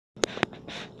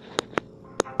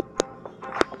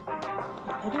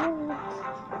Everyone wants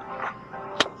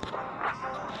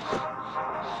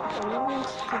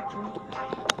to drink.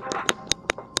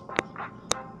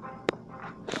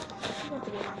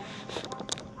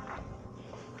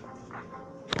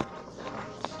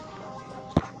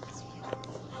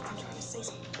 I'm trying to say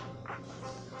something.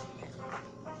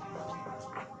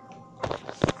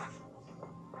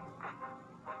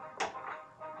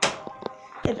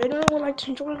 If anyone would like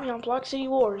to join me on Block City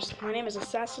Wars, my name is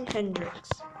Assassin Hendrix.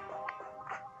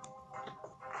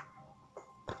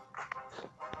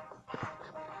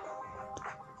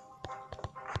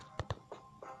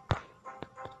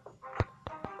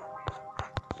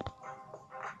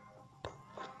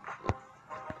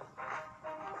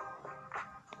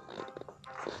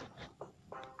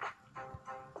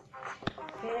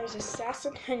 My name is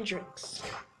Assassin Hendrix.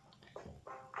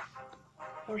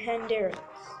 Or Hendrix.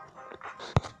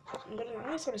 I'm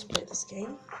gonna sort of play this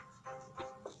game.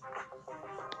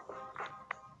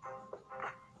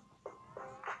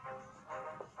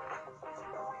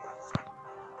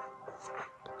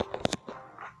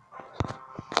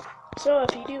 So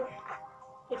if you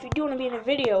do want to be in a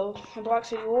video in Block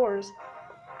City Wars,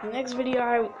 the next video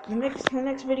I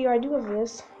do of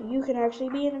this, you can actually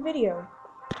be in a video.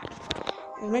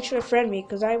 And make sure to friend me,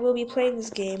 because I will be playing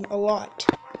this game a lot.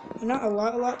 Not a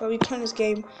lot, but I'll be playing this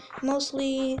game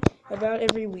mostly about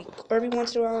every week. Or every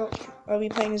once in a while, I'll be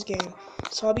playing this game.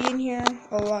 So I'll be in here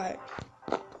a lot.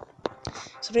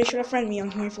 So make sure to friend me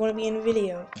on here if you want to be in a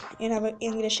video. And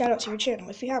get a shout out to your channel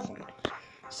if you have one.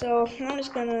 So I'm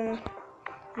just gonna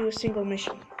do a single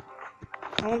mission.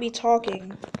 I won't be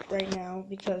talking right now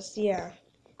because, yeah,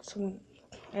 so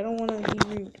I don't want to be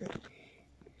rude.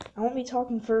 I won't be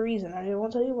talking for a reason. I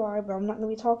won't tell you why, but I'm not going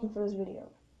to be talking for this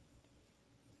video.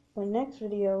 The next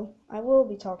video, I will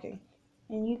be talking.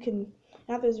 And you can,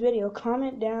 after this video,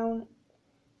 comment down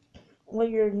what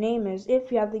your name is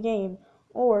if you have the game.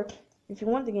 Or, if you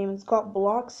want the game, it's called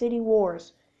Block City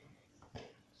Wars.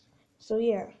 So,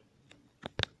 yeah.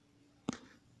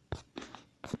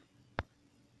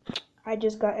 I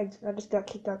just got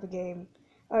kicked out of the game.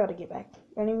 I gotta get back.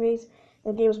 Anyways,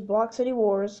 the game is Block City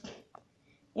Wars.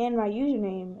 And my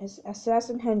username is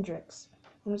Assassin Hendrix.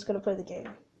 I'm just gonna play the game.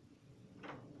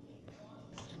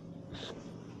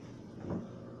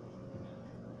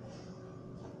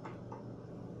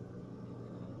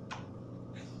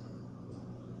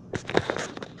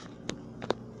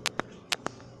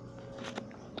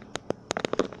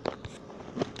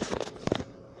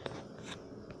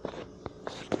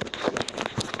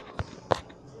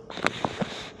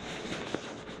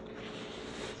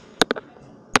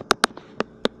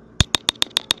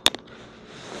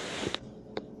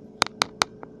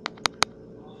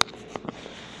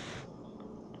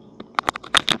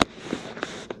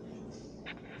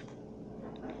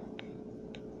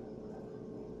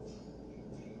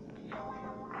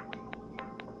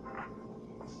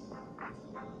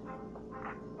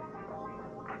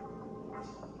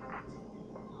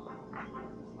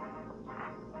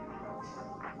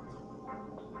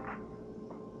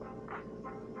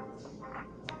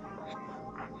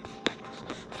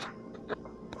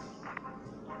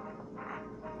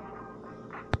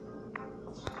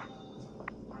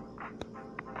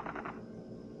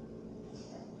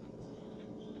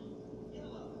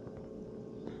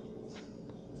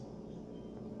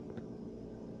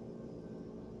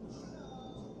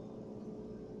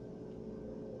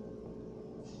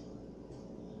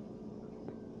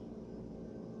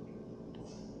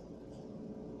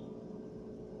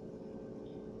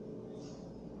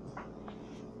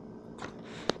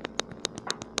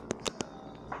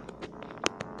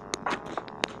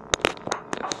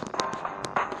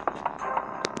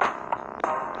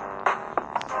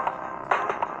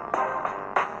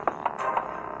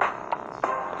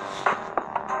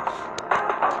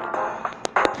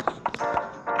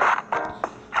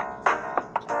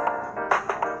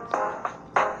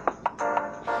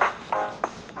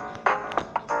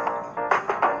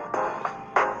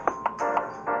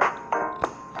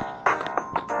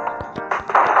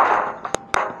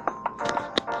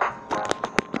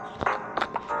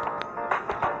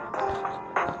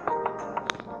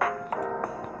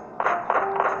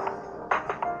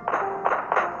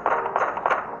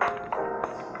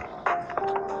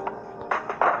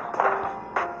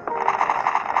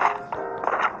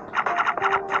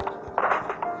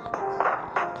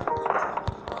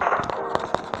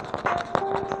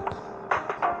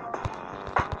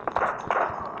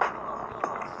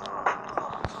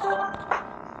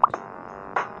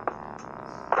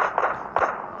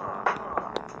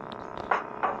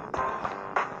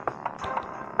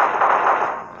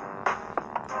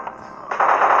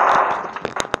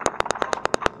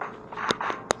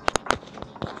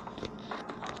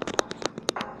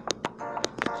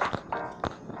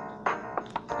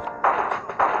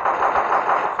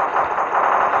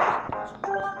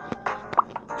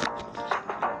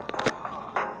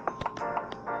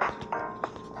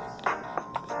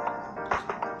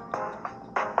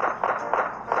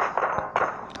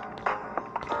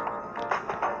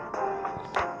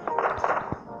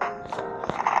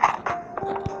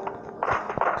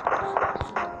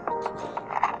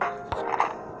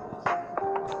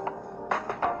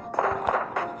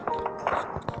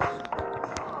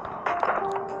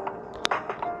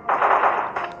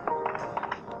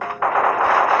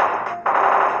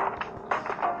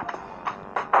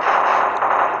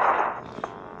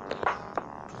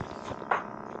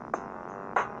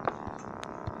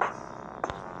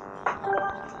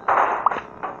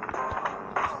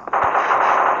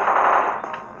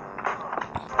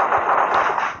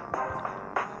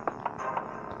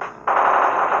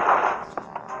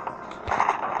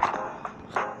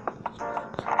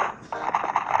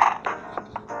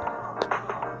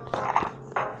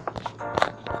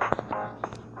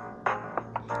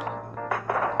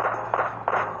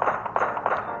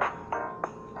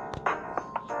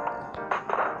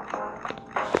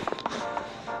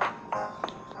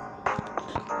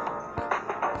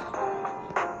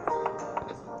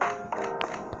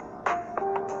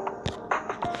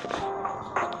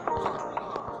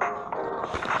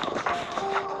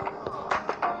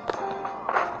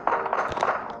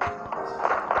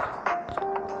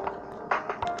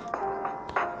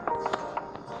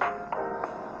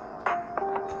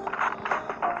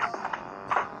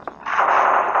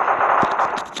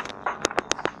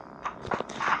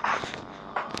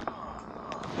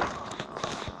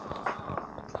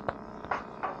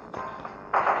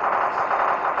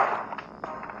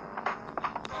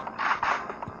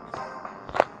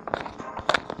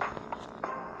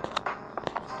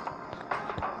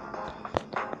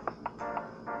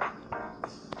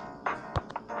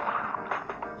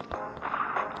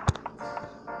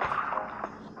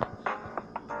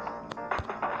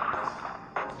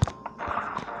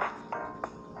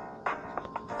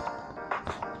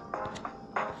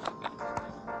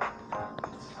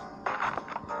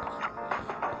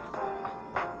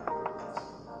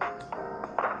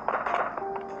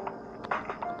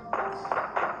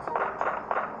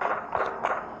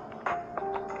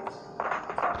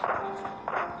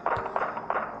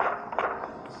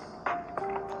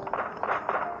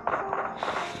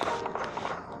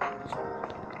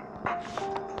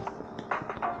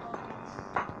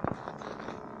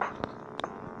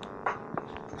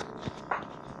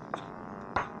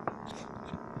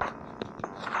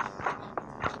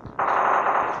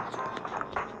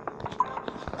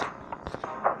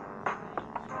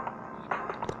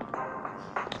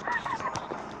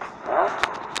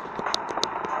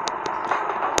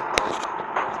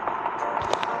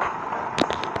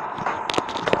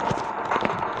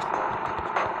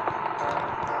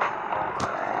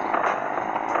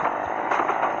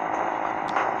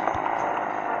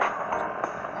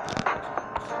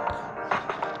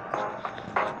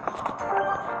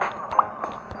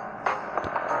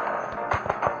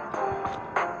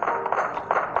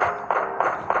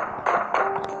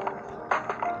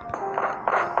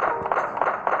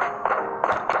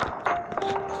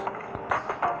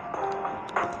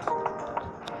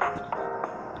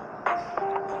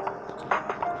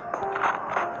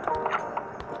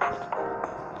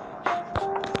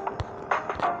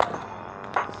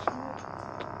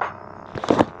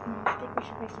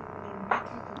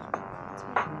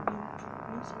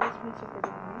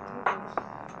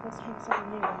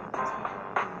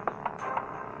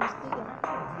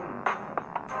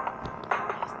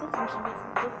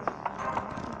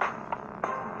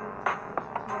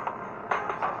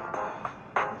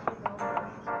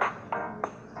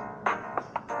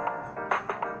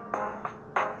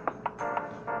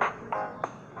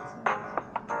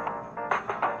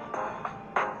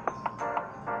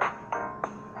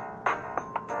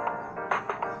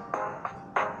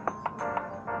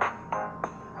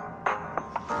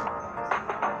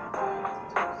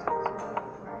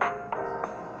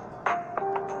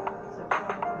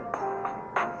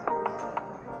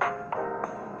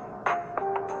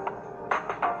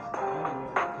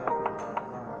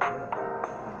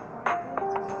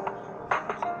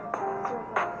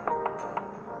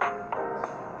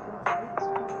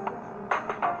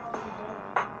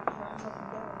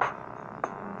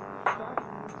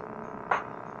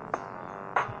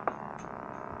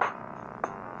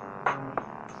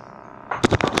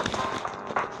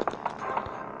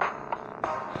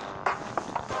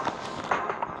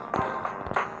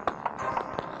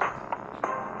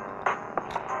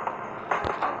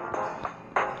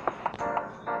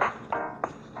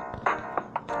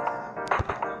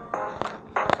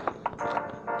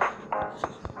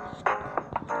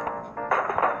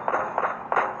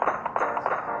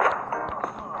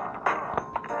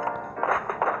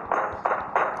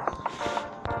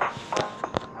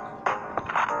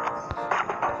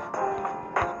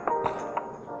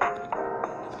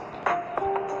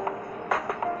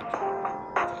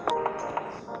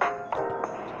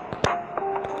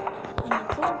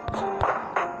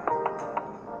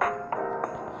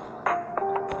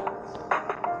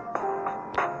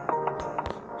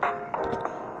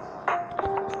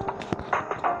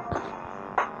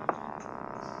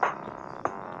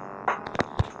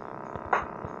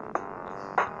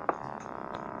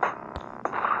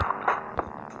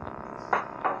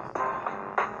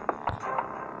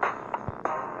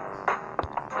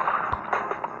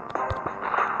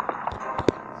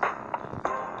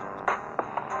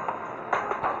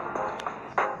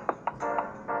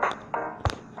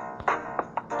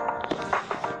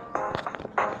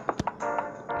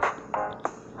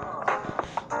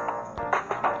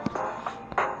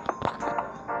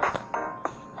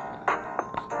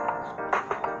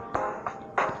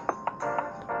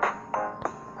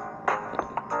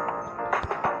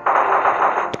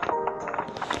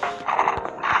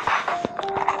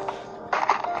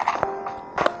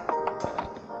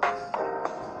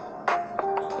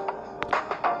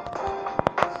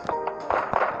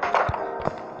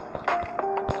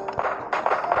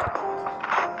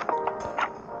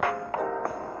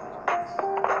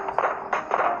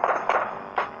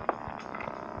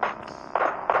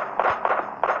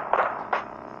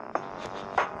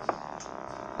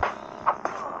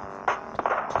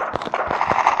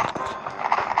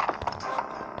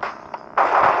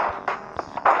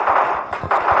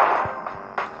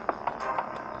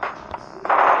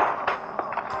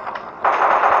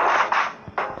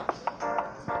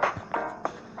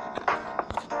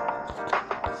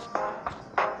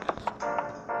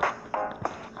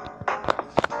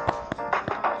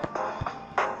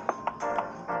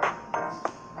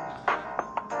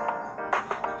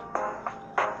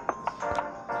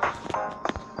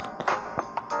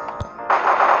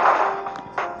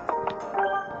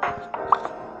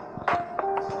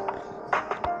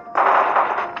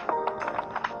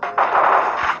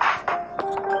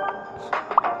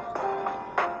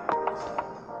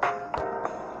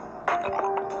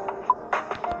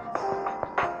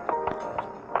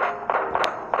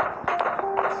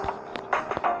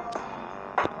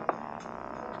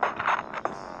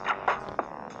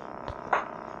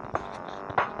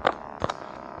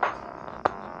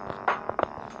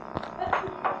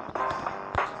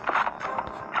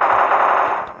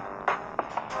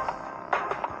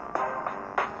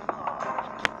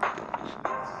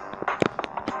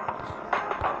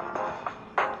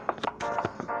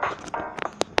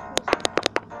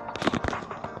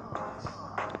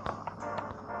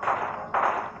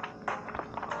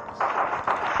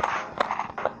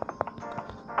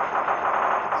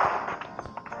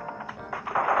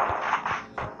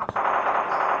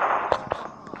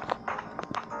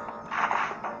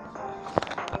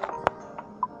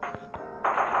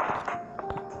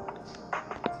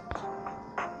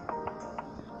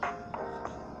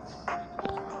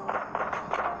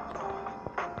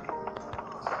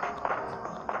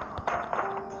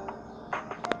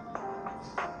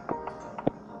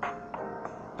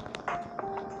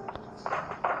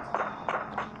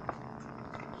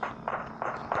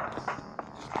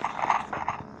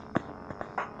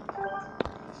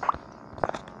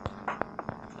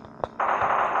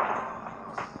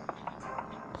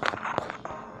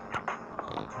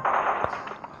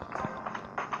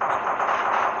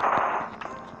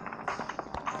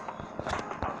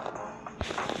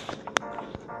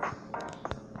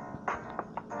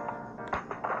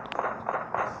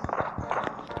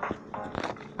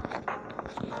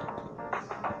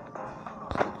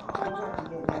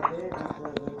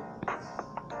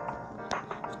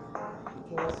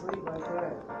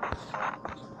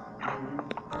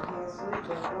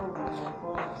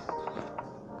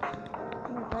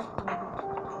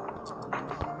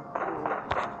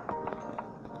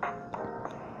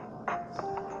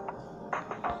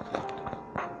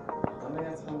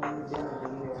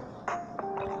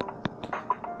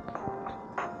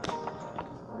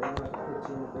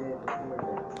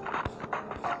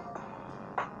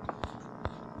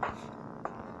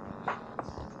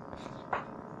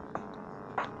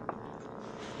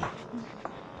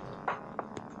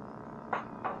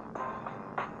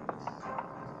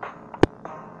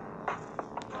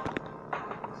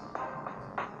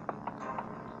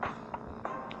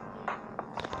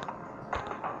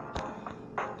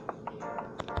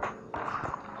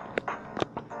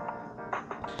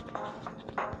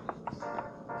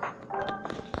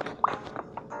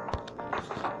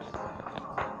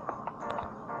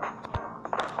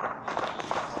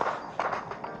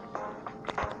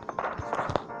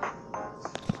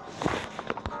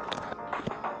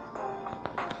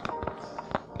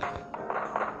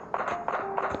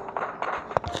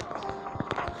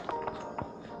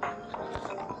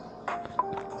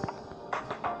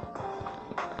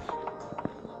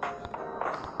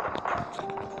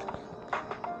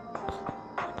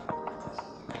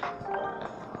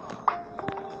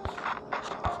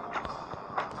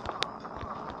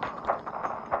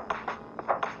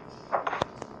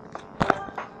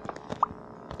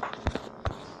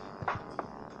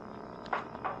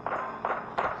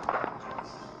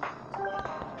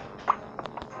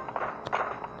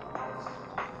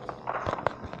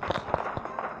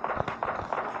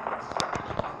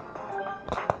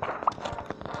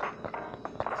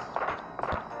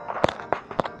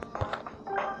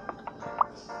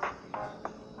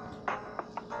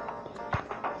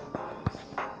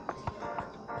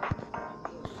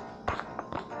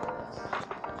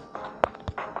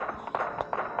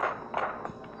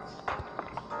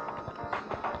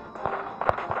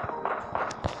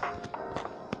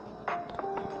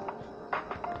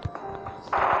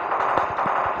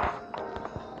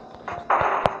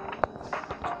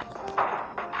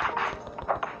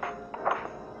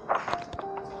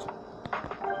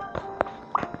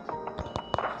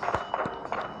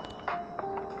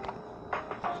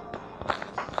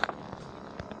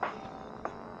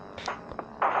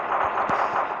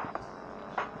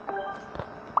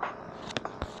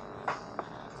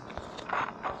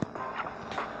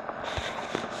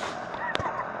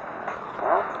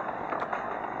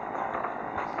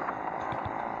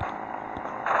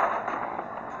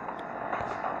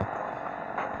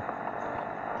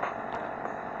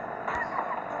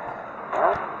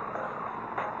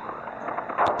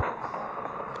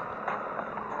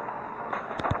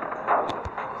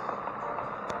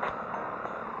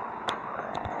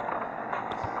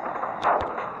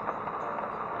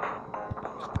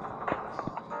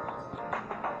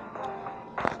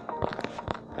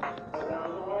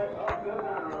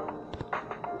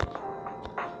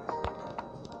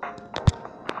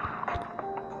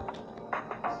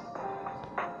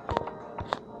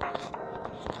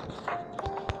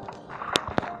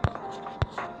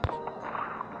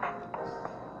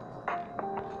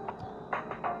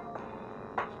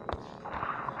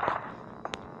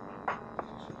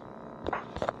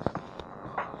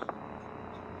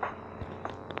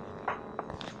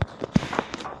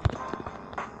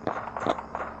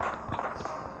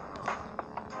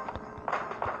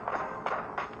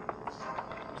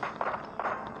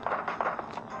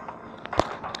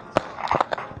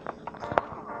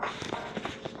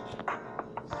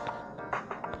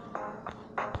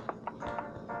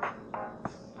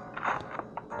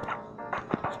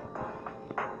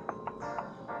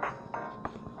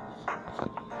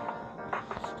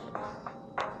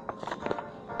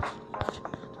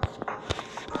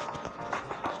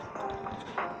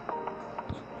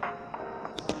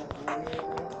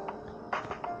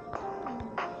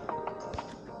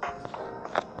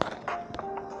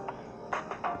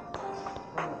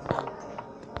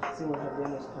 See when her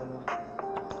dinner's coming.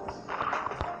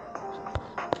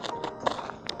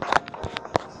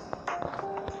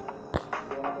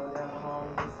 You wanna go down the hall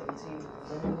and get some tea?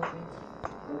 Dinner with me?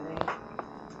 Lemonade?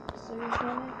 So you're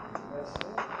swimming? That's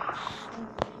it.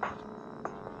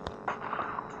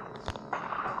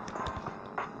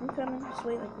 I'm coming. Just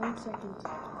wait like 1 second.